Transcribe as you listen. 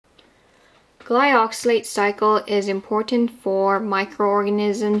Glyoxylate cycle is important for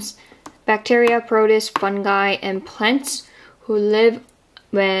microorganisms, bacteria, protists, fungi, and plants who live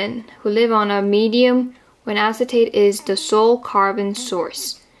on a medium when acetate is the sole carbon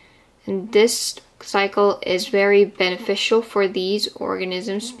source. And this cycle is very beneficial for these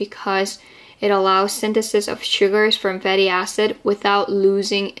organisms because it allows synthesis of sugars from fatty acid without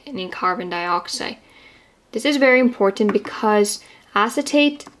losing any carbon dioxide. This is very important because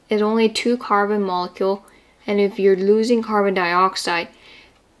acetate is only 2 carbon molecule, and if you're losing carbon dioxide,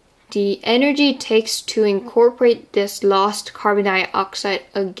 the energy it takes to incorporate this lost carbon dioxide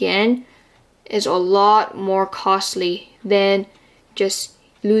again is a lot more costly than just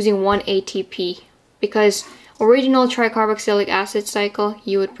losing 1 ATP, because original tricarboxylic acid cycle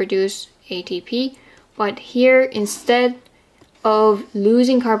you would produce ATP, but here instead of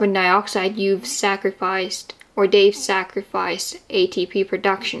losing carbon dioxide they've sacrificed ATP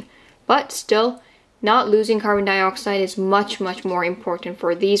production. But still, not losing carbon dioxide is much more important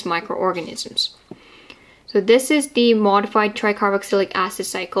for these microorganisms. So this is the modified tricarboxylic acid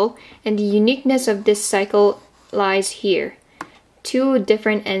cycle, and the uniqueness of this cycle lies here. 2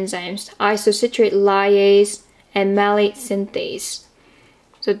 different enzymes, isocitrate lyase and malate synthase.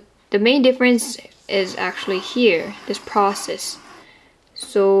 So the main difference is actually here, this process.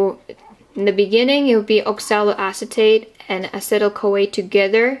 So in the beginning it would be oxaloacetate and acetyl-CoA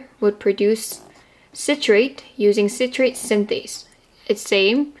together would produce citrate using citrate synthase. It's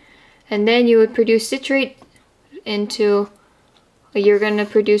same. And then you would produce citrate you're gonna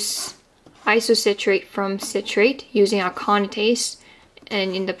produce isocitrate from citrate using aconitase,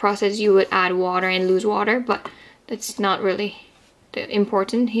 and in the process you would add water and lose water, but that's not really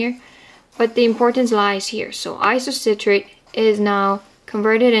important here. But the importance lies here. So isocitrate is now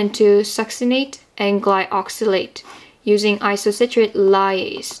converted into succinate and glyoxylate using isocitrate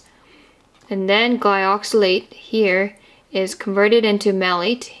lyase. And then glyoxylate here is converted into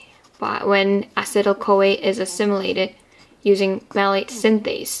malate when acetyl-CoA is assimilated using malate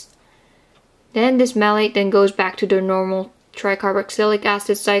synthase. Then this malate then goes back to the normal tricarboxylic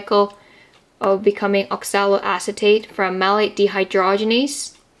acid cycle of becoming oxaloacetate from malate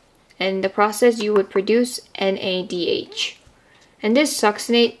dehydrogenase. And in the process you would produce NADH. And this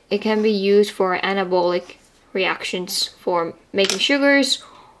succinate, it can be used for anabolic reactions for making sugars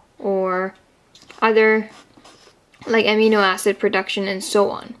or other like amino acid production and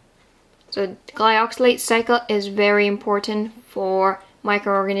so on. So the glyoxylate cycle is very important for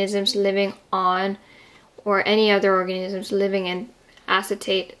microorganisms living on, or any other organisms living in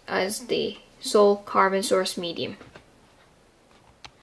acetate as the sole carbon source medium.